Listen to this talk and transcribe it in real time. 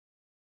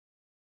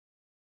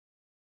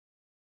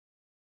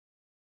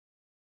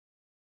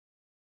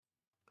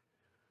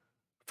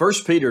1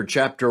 Peter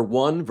chapter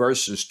 1,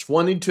 verses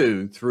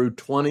 22 through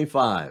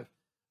 25.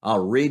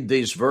 I'll read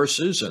these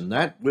verses, and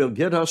that will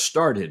get us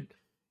started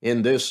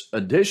in this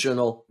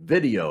additional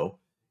video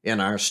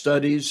in our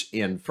studies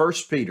in 1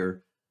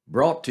 Peter,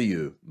 brought to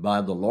you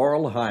by the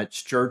Laurel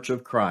Heights Church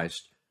of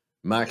Christ,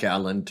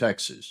 McAllen,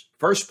 Texas.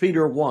 1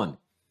 Peter 1,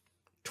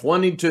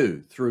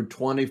 22 through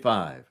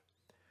 25.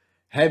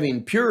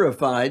 Having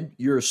purified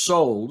your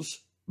souls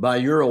by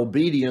your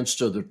obedience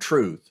to the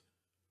truth,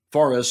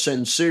 for a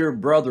sincere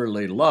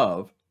brotherly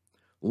love,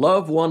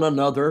 love one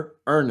another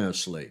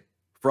earnestly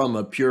from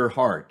a pure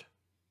heart,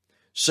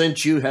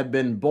 since you have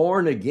been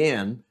born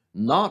again,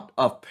 not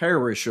of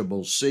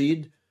perishable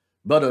seed,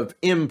 but of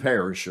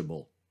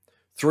imperishable,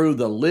 through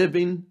the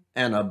living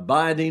and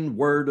abiding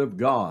word of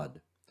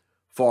God.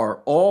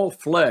 For all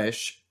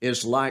flesh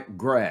is like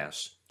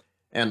grass,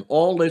 and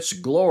all its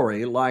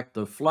glory like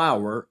the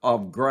flower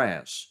of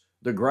grass.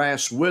 The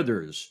grass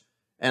withers,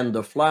 and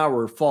the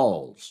flower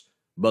falls,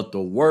 but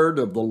the word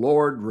of the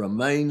Lord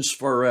remains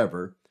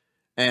forever.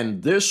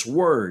 And this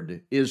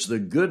word is the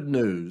good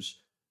news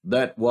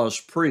that was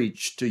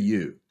preached to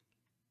you.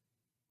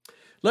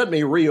 Let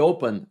me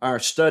reopen our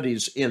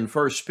studies in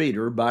 1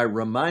 Peter by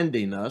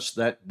reminding us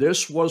that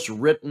this was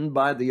written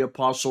by the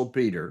Apostle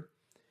Peter.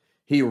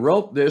 He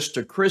wrote this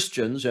to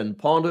Christians in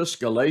Pontus,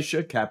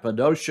 Galatia,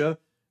 Cappadocia,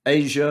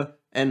 Asia,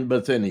 and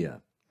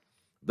Bithynia.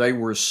 They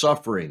were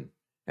suffering,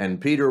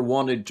 and Peter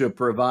wanted to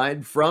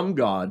provide from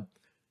God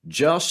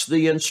just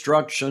the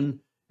instruction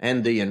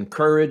and the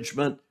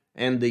encouragement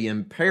and the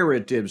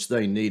imperatives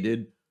they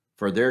needed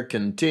for their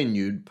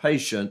continued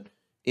patient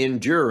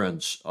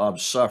endurance of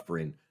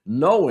suffering,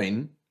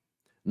 knowing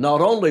not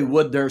only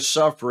would their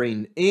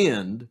suffering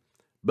end,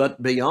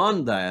 but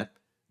beyond that,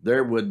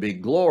 there would be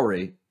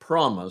glory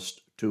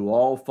promised to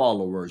all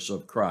followers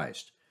of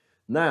Christ.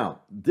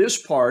 Now, this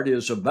part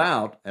is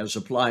about, as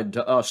applied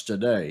to us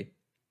today,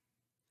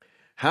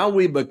 how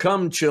we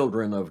become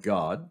children of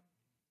God,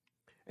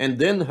 and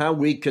then how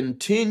we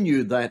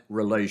continue that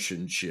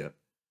relationship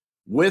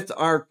with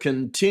our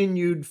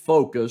continued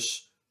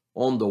focus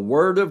on the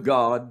Word of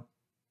God,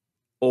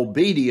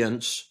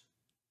 obedience,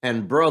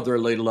 and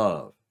brotherly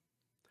love.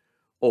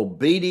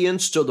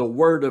 Obedience to the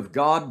Word of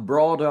God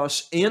brought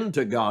us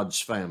into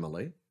God's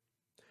family.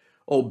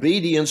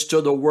 Obedience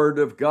to the Word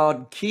of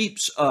God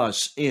keeps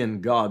us in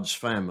God's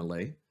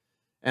family.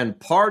 And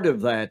part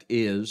of that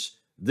is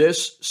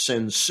this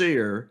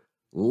sincere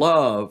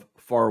love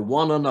for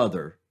one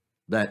another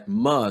that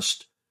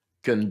must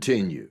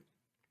continue.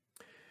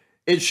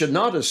 It should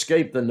not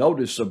escape the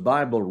notice of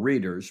Bible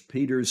readers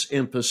Peter's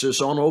emphasis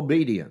on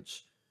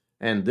obedience,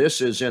 and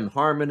this is in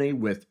harmony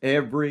with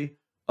every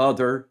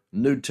other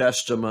New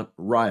Testament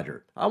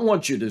writer. I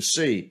want you to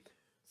see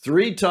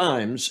 3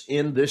 times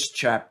in this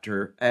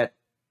chapter at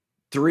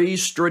 3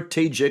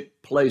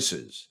 strategic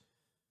places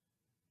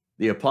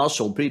the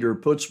Apostle Peter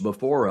puts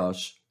before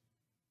us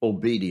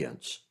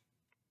obedience.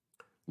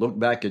 Look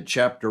back at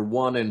chapter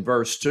 1 and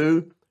verse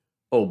 2,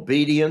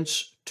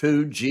 obedience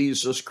to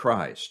Jesus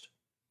Christ.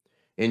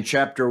 In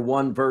chapter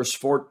 1, verse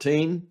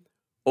 14,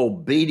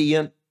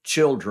 obedient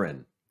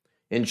children.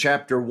 In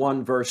chapter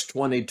 1, verse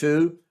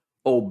 22,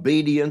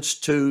 obedience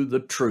to the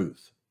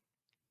truth.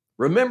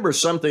 Remember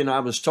something I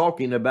was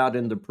talking about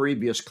in the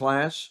previous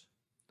class?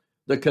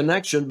 The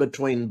connection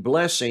between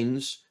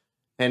blessings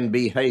and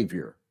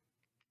behavior.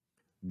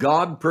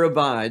 God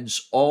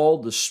provides all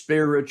the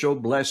spiritual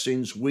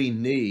blessings we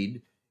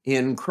need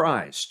in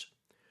Christ.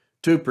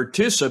 To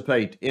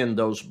participate in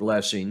those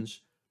blessings,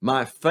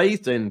 my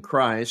faith in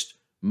Christ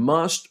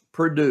must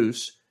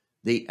produce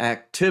the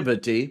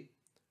activity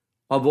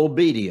of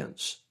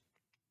obedience.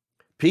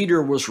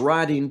 Peter was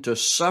writing to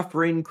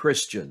suffering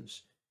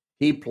Christians.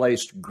 He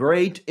placed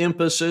great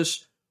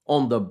emphasis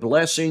on the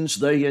blessings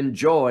they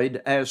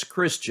enjoyed as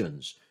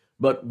Christians.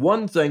 But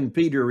one thing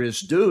Peter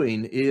is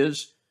doing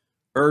is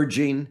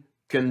urging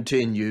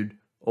continued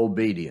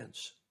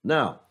obedience.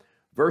 Now,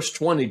 verse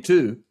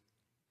 22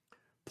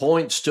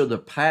 points to the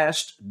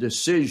past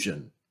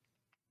decision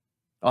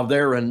of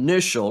their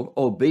initial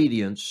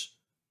obedience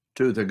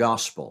to the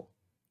gospel.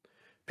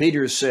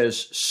 Peter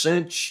says,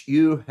 since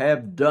you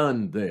have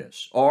done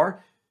this,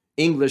 or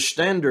English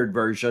Standard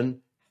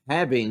Version,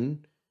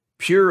 having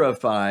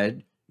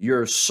purified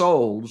your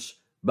souls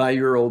by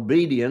your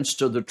obedience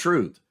to the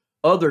truth.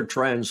 Other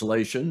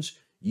translations,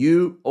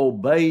 you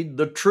obeyed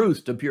the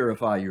truth to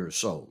purify your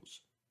souls.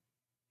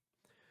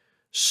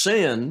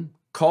 Sin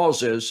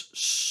causes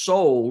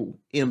soul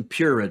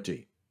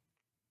impurity.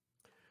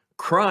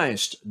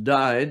 Christ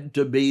died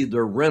to be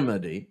the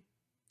remedy.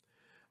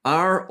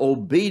 Our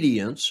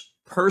obedience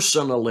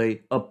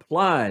personally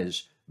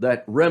applies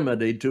that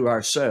remedy to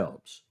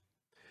ourselves.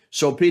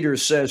 So Peter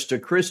says to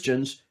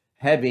Christians,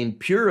 having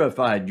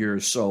purified your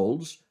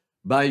souls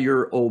by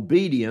your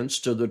obedience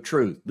to the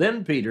truth.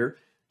 Then Peter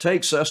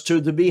takes us to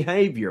the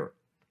behavior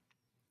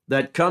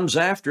that comes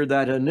after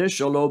that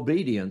initial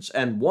obedience.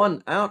 And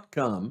one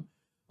outcome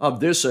of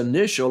this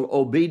initial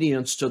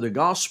obedience to the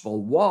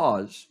gospel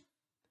was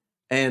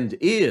and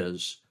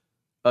is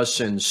a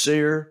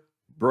sincere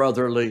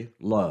brotherly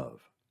love.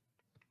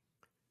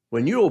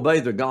 When you obey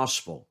the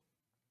gospel,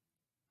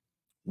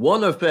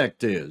 one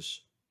effect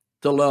is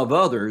to love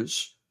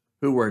others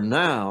who are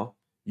now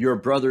your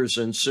brothers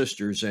and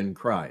sisters in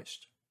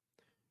Christ.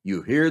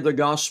 You hear the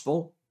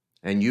gospel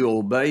and you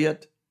obey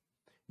it.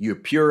 You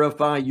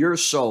purify your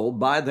soul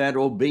by that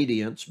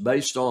obedience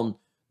based on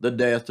the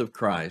death of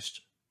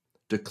Christ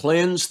to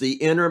cleanse the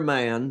inner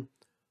man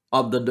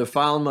of the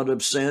defilement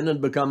of sin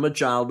and become a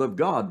child of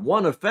God.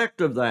 One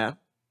effect of that,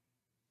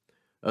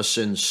 a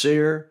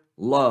sincere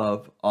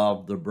love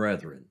of the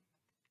brethren.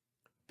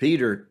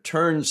 Peter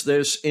turns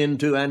this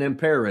into an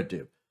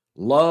imperative.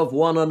 Love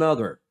one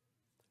another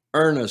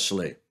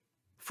earnestly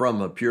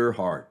from a pure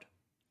heart.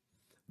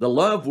 The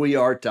love we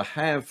are to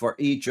have for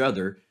each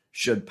other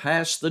should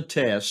pass the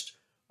test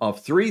of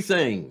three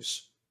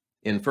things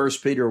in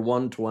 1 Peter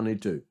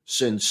 1:22.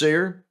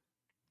 Sincere,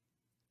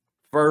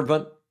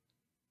 fervent,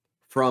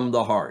 from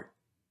the heart.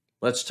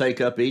 Let's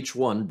take up each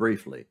one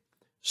briefly.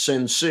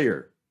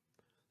 Sincere,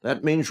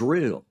 that means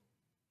real,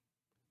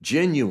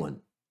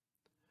 genuine,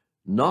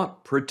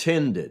 not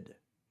pretended.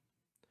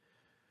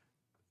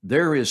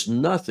 There is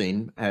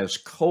nothing as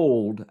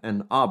cold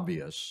and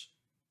obvious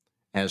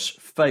as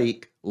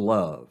fake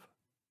love.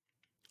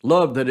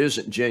 Love that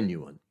isn't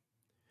genuine.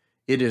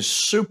 It is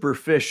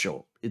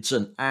superficial. It's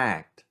an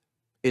act.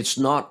 It's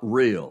not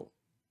real.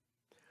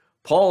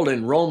 Paul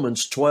in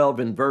Romans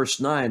 12 and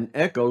verse 9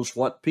 echoes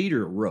what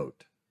Peter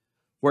wrote,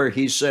 where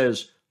he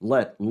says,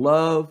 let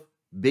love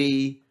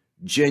be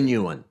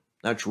genuine.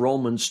 That's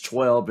Romans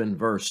 12 and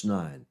verse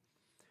 9.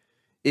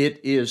 It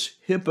is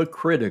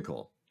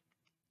hypocritical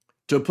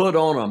to put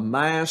on a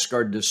mask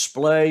or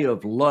display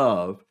of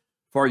love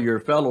for your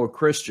fellow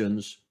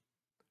Christians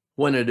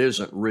when it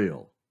isn't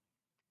real.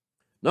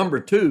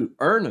 Number two,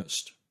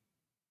 earnest,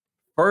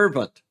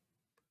 fervent,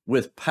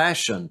 with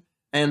passion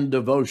and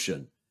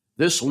devotion.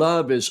 This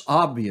love is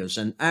obvious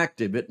and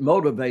active. It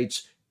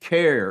motivates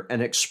care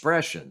and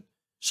expression.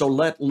 So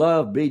let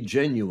love be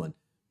genuine.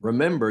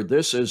 Remember,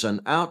 this is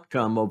an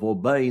outcome of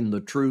obeying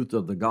the truth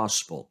of the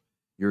gospel.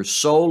 Your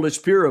soul is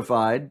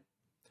purified,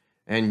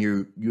 and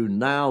you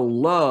now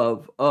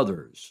love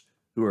others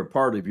who are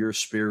part of your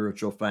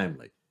spiritual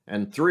family.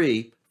 And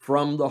three,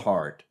 from the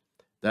heart.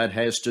 That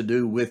has to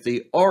do with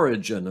the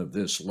origin of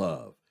this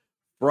love.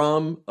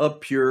 From a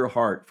pure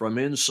heart, from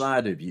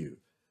inside of you.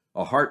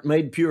 A heart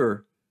made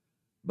pure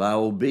by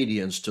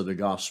obedience to the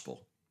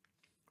gospel.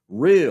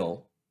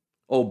 Real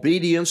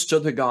obedience to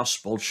the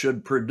gospel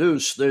should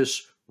produce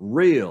this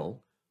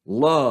real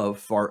love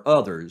for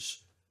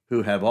others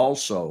who have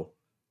also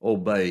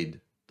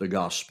obeyed the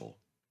gospel.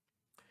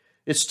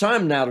 It's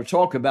time now to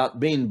talk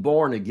about being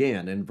born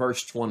again in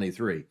verse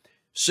 23.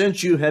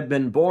 Since you have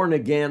been born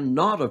again,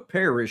 not of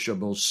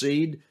perishable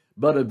seed,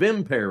 but of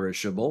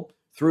imperishable,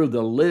 through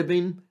the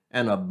living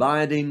and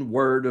abiding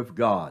word of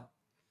God.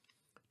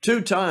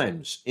 2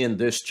 times in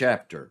this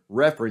chapter,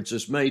 reference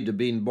is made to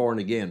being born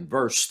again.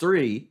 Verse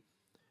 3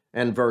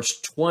 and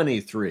verse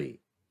 23.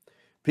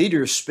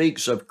 Peter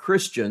speaks of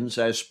Christians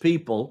as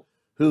people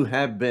who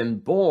have been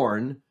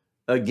born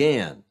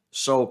again.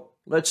 So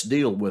let's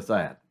deal with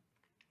that.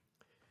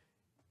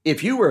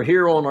 If you were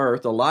here on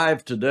earth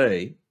alive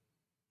today,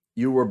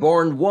 you were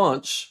born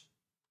once,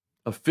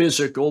 a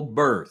physical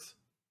birth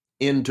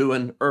into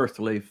an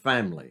earthly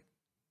family.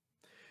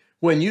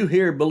 When you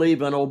hear,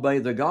 believe, and obey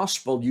the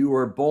gospel, you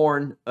are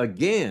born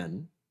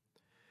again,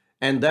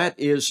 and that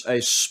is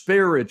a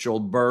spiritual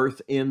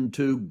birth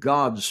into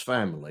God's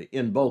family.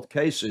 In both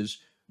cases,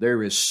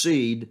 there is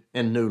seed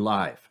and new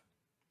life.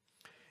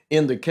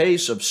 In the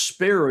case of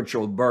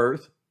spiritual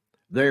birth,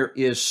 there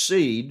is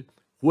seed,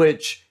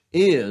 which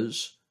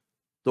is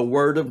the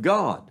Word of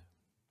God.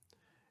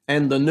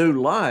 And the new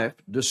life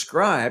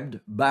described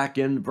back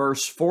in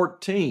verse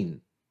 14,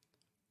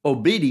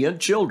 obedient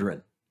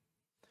children.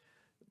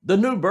 The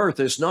new birth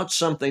is not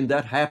something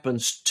that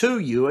happens to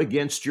you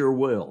against your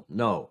will.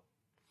 No.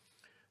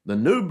 The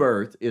new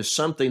birth is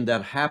something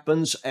that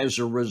happens as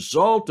a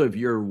result of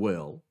your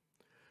will,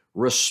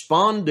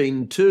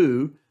 responding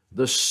to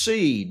the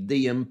seed,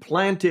 the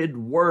implanted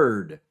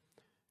word.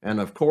 And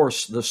of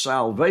course, the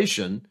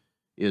salvation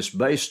is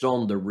based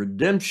on the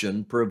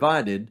redemption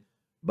provided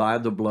by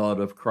the blood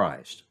of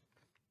Christ.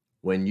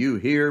 When you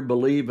hear,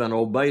 believe, and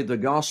obey the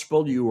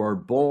gospel, you are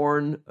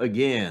born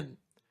again.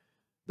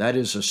 That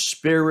is a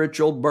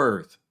spiritual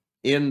birth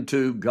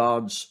into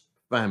God's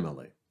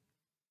family.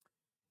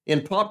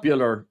 In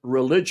popular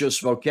religious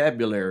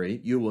vocabulary,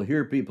 you will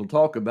hear people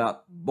talk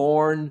about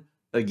born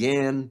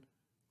again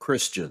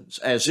Christians,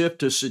 as if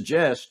to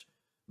suggest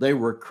they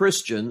were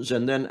Christians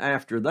and then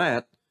after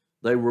that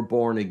they were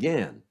born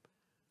again.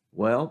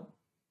 Well,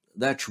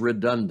 that's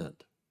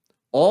redundant.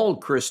 All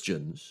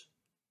Christians,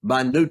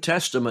 by New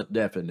Testament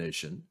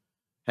definition,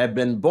 have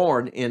been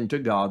born into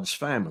God's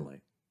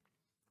family.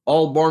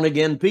 All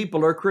born-again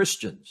people are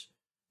Christians.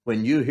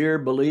 When you hear,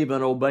 believe,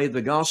 and obey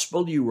the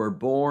gospel, you are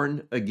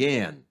born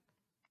again.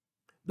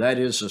 That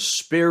is a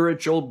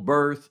spiritual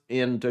birth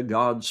into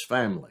God's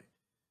family.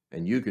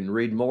 And you can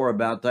read more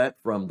about that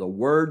from the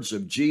words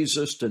of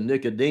Jesus to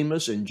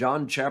Nicodemus in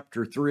John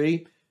chapter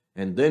 3,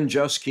 and then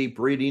just keep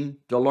reading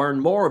to learn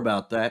more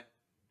about that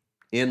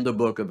in the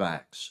book of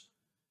Acts.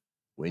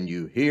 When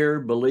you hear,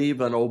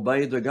 believe, and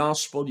obey the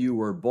gospel, you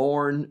were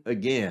born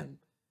again.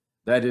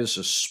 That is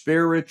a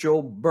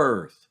spiritual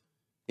birth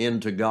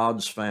into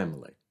God's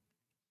family.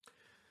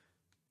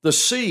 The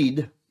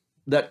seed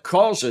that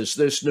causes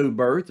this new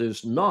birth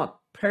is not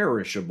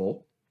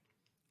perishable,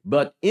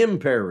 but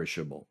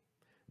imperishable.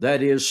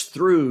 That is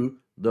through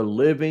the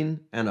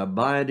living and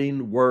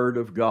abiding Word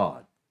of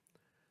God.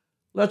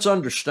 Let's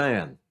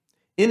understand,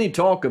 any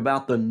talk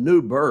about the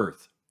new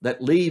birth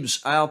that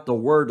leaves out the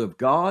Word of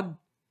God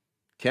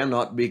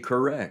cannot be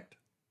correct,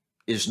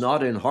 is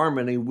not in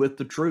harmony with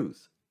the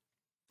truth.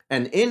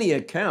 And any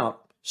account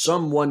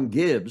someone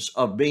gives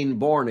of being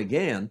born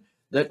again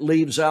that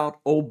leaves out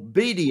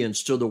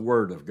obedience to the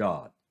Word of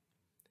God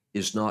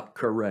is not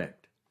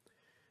correct.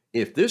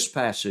 If this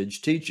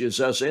passage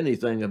teaches us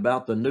anything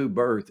about the new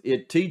birth,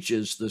 it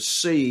teaches the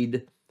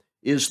seed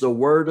is the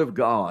Word of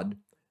God,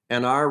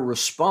 and our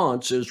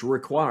response is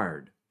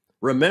required.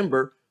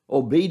 Remember,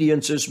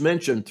 obedience is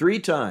mentioned 3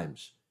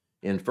 times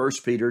in 1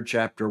 Peter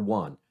chapter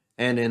 1,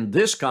 and in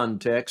this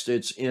context,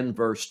 it's in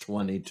verse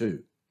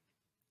 22.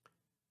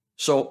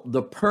 So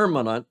the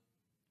permanent,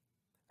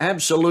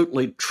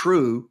 absolutely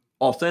true,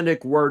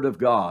 authentic Word of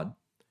God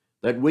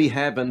that we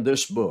have in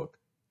this book,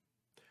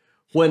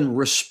 when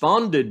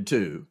responded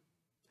to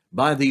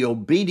by the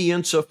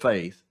obedience of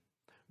faith,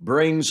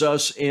 brings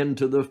us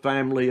into the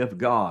family of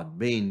God,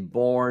 being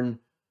born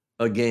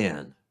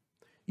again.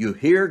 You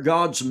hear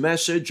God's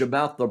message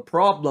about the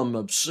problem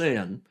of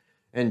sin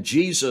and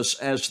Jesus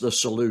as the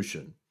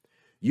solution.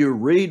 You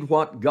read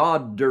what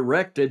God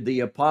directed the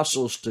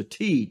apostles to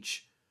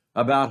teach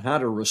about how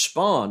to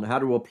respond, how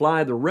to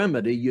apply the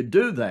remedy. You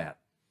do that,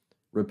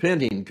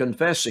 repenting,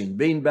 confessing,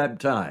 being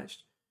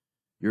baptized.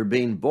 You're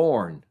being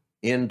born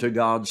into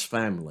God's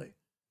family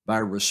by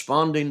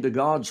responding to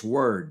God's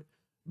word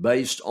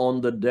based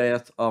on the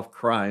death of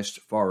Christ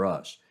for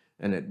us.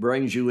 And it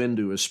brings you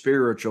into a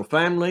spiritual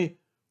family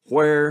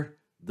where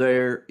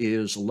there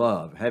is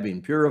love,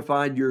 having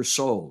purified your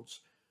souls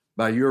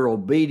by your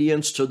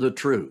obedience to the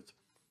truth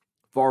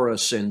for a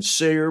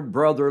sincere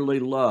brotherly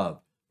love.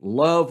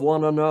 Love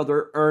one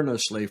another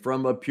earnestly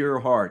from a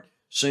pure heart,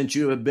 since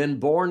you have been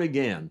born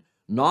again,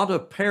 not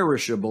of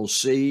perishable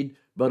seed,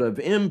 but of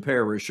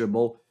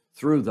imperishable,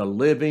 through the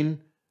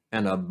living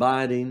and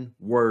abiding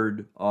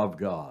Word of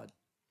God.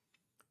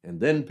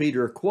 And then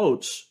Peter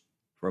quotes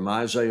from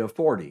Isaiah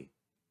 40,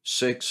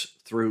 6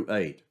 through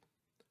 8.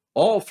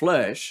 All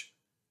flesh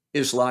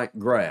is like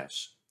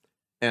grass,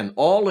 and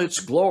all its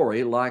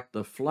glory like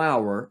the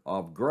flower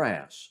of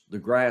grass. The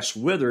grass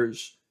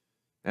withers,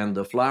 and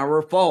the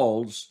flower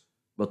falls,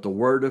 but the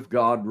Word of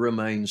God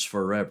remains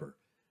forever.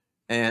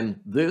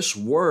 And this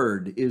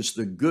Word is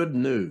the good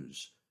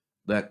news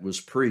that was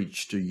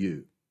preached to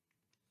you.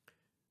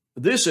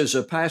 This is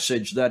a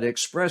passage that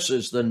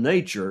expresses the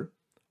nature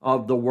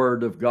of the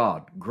Word of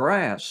God.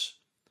 Grass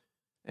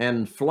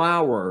and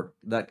flower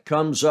that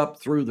comes up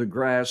through the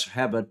grass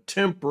have a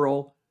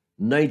temporal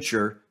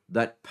nature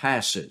that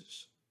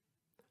passes.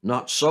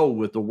 Not so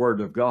with the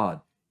Word of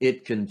God.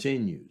 It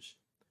continues.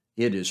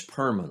 It is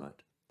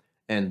permanent.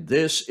 And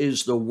this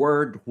is the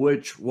Word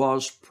which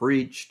was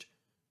preached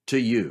to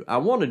you. I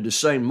wanted to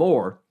say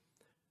more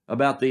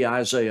about the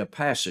Isaiah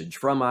passage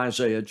from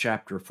Isaiah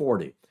chapter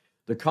 40.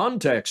 The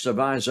context of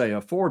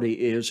Isaiah 40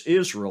 is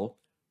Israel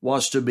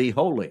was to be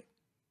holy,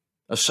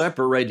 a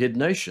separated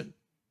nation,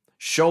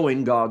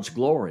 showing God's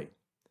glory.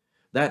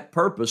 That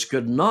purpose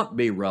could not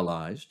be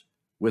realized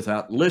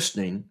without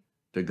listening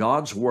to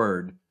God's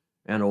word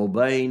and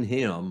obeying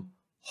Him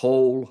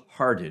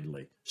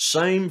wholeheartedly.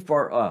 Same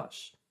for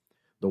us.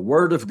 The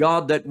word of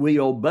God that we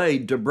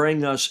obeyed to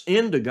bring us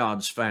into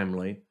God's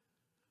family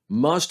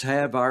must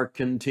have our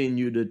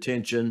continued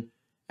attention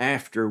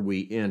after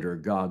we enter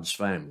God's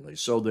family,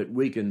 so that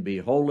we can be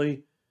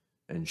holy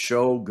and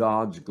show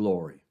God's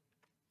glory.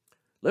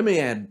 Let me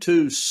add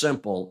 2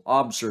 simple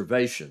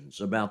observations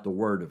about the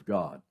Word of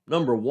God.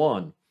 Number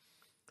 1,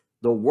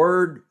 the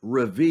Word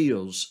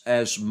reveals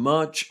as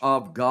much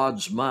of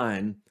God's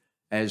mind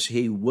as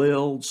He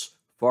wills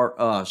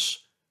for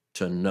us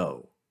to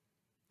know.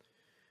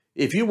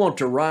 If you want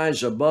to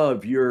rise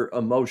above your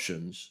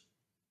emotions,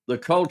 the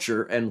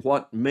culture, and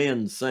what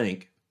men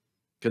think,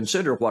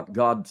 consider what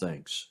God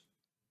thinks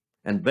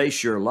and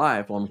base your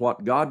life on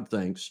what God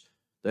thinks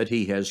that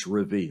He has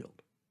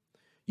revealed.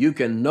 You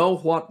can know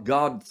what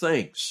God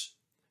thinks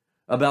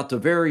about the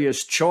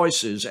various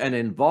choices and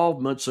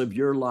involvements of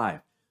your life.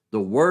 The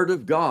Word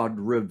of God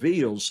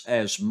reveals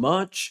as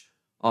much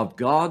of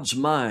God's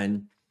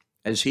mind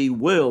as He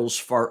wills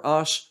for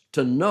us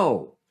to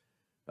know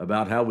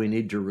about how we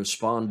need to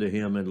respond to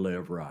Him and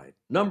live right.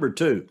 Number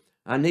 2,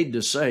 I need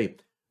to say,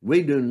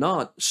 we do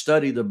not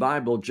study the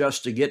Bible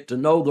just to get to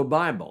know the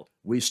Bible.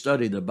 We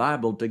study the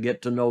Bible to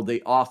get to know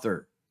the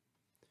author.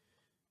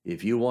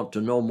 If you want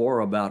to know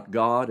more about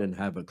God and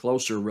have a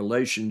closer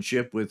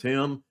relationship with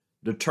Him,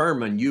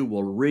 determine you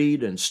will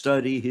read and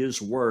study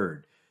His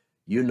Word.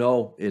 You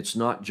know, it's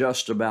not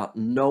just about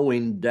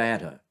knowing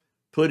data,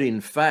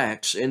 putting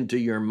facts into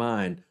your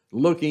mind,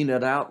 looking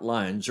at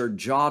outlines, or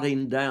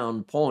jotting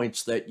down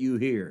points that you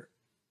hear.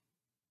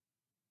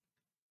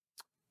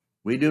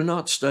 We do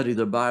not study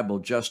the Bible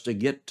just to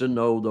get to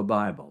know the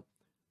Bible.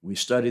 We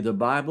study the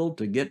Bible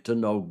to get to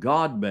know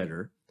God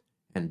better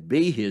and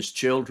be His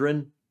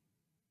children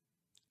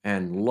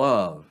and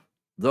love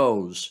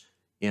those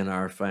in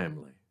our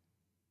family.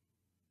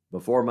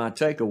 Before my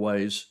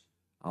takeaways,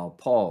 I'll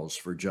pause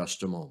for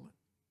just a moment.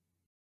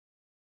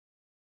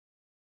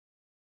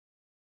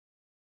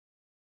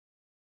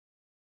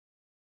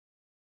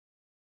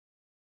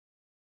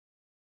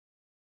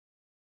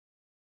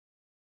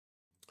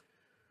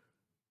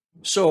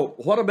 So,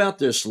 what about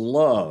this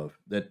love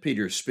that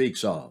Peter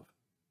speaks of?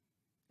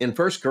 In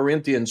 1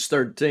 Corinthians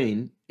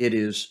 13, it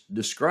is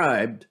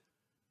described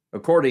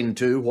according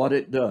to what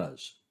it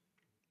does.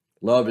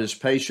 Love is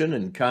patient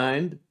and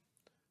kind.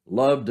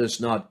 Love does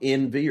not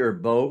envy or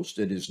boast.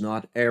 It is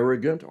not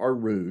arrogant or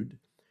rude.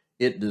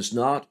 It does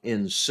not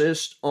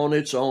insist on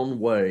its own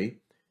way.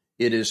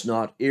 It is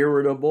not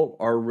irritable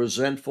or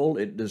resentful.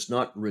 It does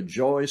not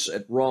rejoice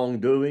at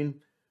wrongdoing,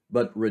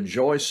 but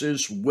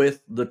rejoices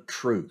with the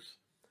truth.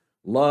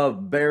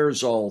 Love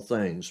bears all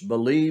things,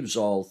 believes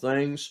all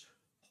things,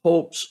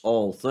 hopes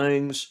all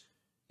things,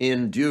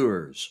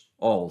 endures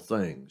all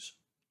things.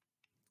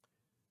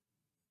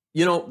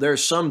 You know,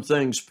 there's some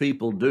things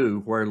people do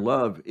where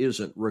love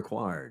isn't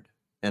required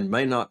and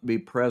may not be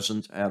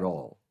present at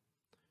all.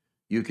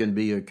 You can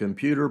be a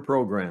computer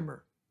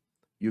programmer.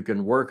 You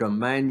can work a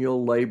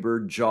manual labor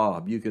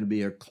job. You can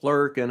be a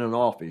clerk in an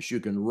office. You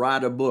can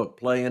write a book,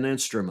 play an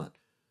instrument,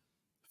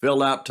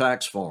 fill out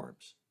tax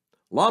forms.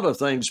 A lot of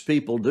things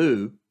people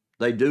do,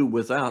 they do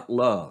without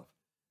love.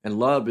 And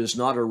love is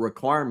not a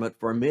requirement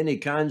for many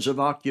kinds of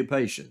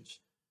occupations.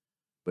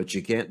 But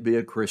you can't be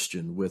a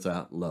Christian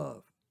without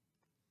love.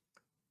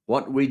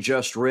 What we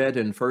just read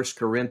in 1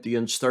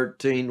 Corinthians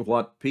 13,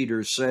 what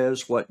Peter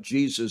says, what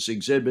Jesus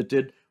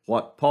exhibited,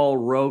 what Paul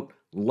wrote,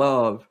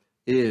 love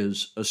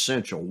is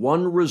essential.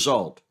 One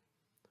result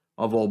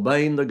of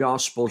obeying the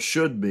gospel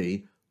should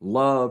be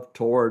love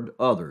toward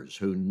others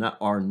who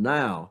are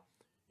now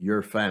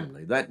your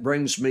family. That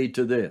brings me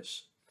to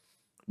this.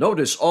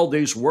 Notice all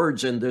these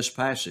words in this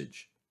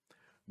passage.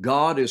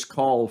 God is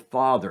called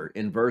Father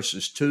in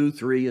verses 2,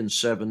 3, and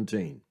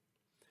 17.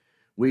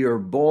 We are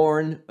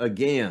born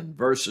again,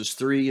 verses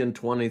 3 and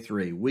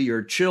 23. We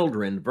are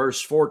children,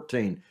 verse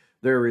 14.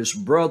 There is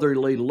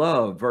brotherly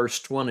love, verse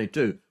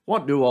 22.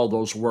 What do all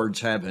those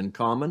words have in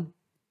common?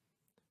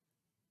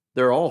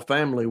 They're all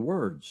family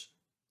words.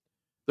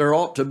 There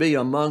ought to be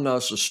among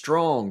us a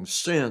strong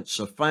sense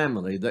of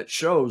family that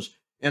shows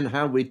in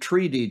how we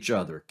treat each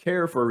other,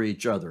 care for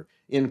each other,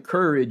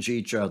 encourage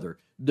each other,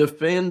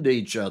 defend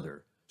each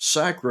other,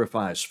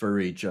 sacrifice for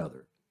each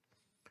other.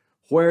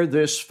 Where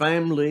this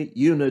family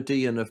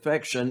unity and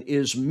affection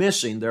is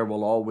missing, there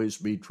will always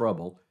be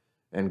trouble,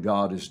 and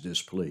God is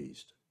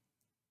displeased.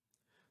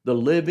 The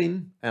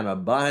living and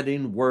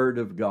abiding Word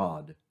of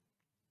God.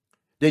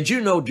 Did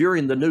you know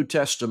during the New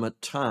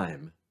Testament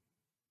time,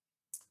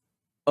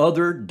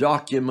 other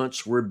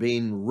documents were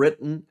being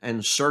written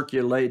and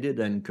circulated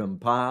and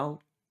compiled?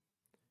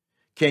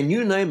 Can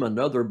you name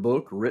another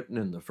book written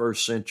in the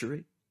first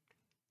century?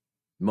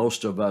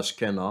 Most of us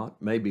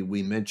cannot. Maybe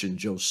we mentioned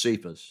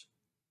Josephus.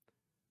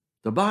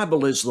 The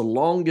Bible is the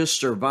longest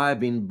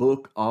surviving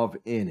book of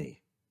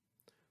any,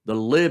 the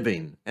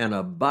living and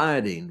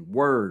abiding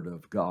Word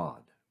of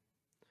God.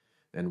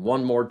 And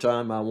one more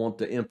time, I want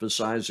to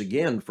emphasize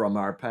again from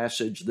our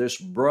passage, this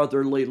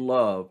brotherly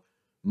love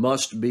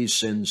must be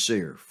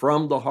sincere,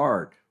 from the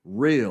heart,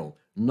 real,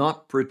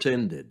 not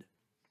pretended.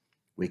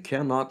 We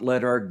cannot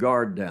let our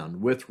guard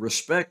down with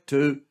respect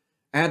to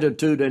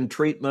attitude and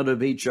treatment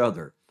of each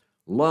other.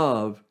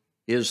 Love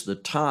is the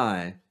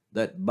tie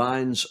that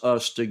binds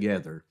us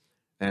together.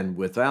 And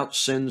without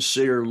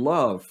sincere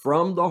love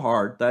from the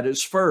heart that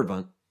is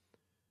fervent,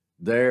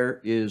 there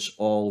is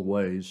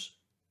always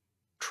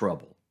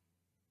trouble.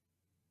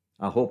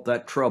 I hope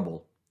that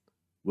trouble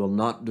will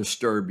not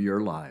disturb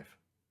your life,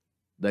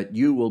 that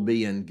you will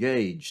be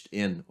engaged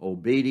in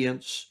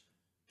obedience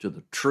to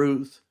the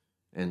truth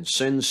and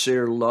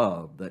sincere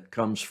love that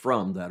comes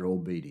from that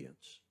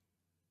obedience.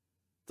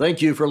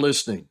 Thank you for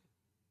listening.